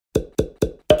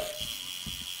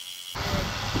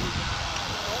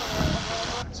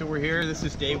So we're here. This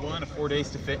is day one of 4 Days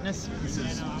to Fitness. This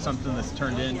is something that's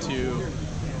turned into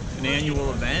an annual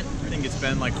event. I think it's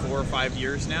been like 4 or 5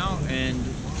 years now, and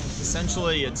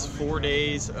essentially it's 4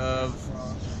 days of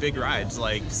big rides,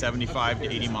 like 75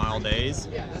 to 80 mile days.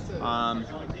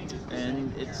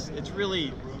 And it's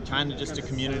really kind of just a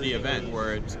community event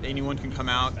where anyone can come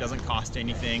out, doesn't cost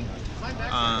anything.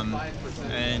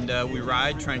 We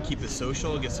ride, try and keep it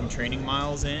social, get some training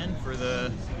miles in for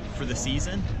the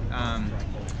season.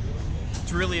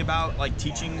 It's really about like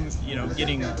teaching,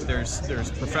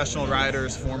 there's professional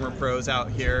riders, former pros out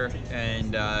here,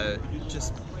 and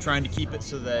just trying to keep it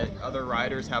so that other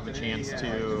riders have a chance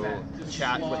to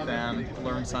chat with them,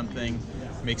 learn something,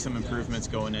 make some improvements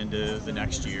going into the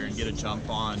next year, and get a jump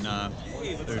on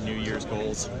their New Year's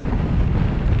goals.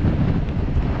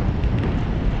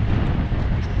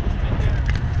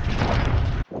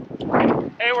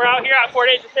 Hey, we're out here at 4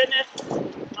 Days of Fitness,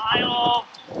 mile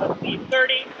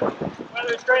 30.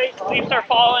 Weather's great, the leaves are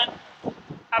falling,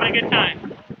 having a good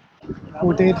time.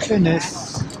 4 Days of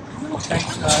Fitness.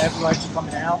 Thanks everybody for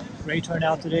coming out. Great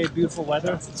turnout today, beautiful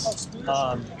weather.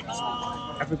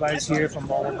 Everybody's here from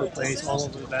all over the place, all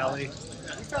over the valley.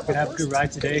 Gonna have a good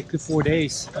ride today, good 4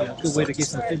 days. Good way to get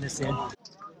some fitness in. Want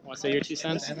to say your 2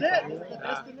 cents? I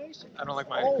don't like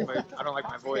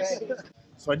my voice.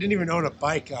 So I didn't even own a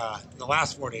bike the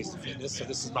last 4 Days of Fitness, so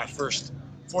this is my first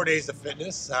 4 Days of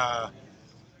Fitness.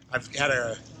 I've had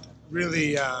a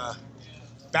really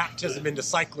baptism into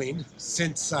cycling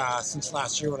since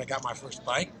last year when I got my first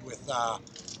bike with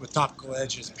Topical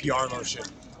Edge's PR lotion.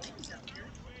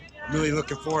 I'm really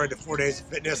looking forward to 4 Days of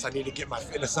Fitness. I need to get my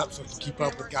fitness up so I can keep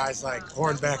up with guys like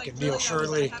Hornbeck and Neil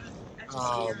Shirley.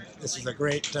 This is a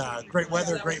great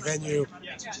weather, great venue.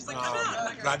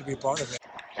 Glad to be a part of it.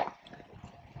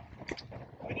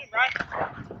 We did right.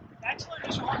 Excellent,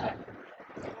 just one thing.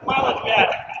 Mileage bad.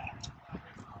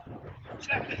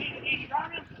 Check the heat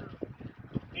running.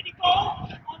 50 goal on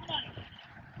the money.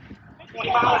 20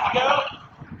 miles to go.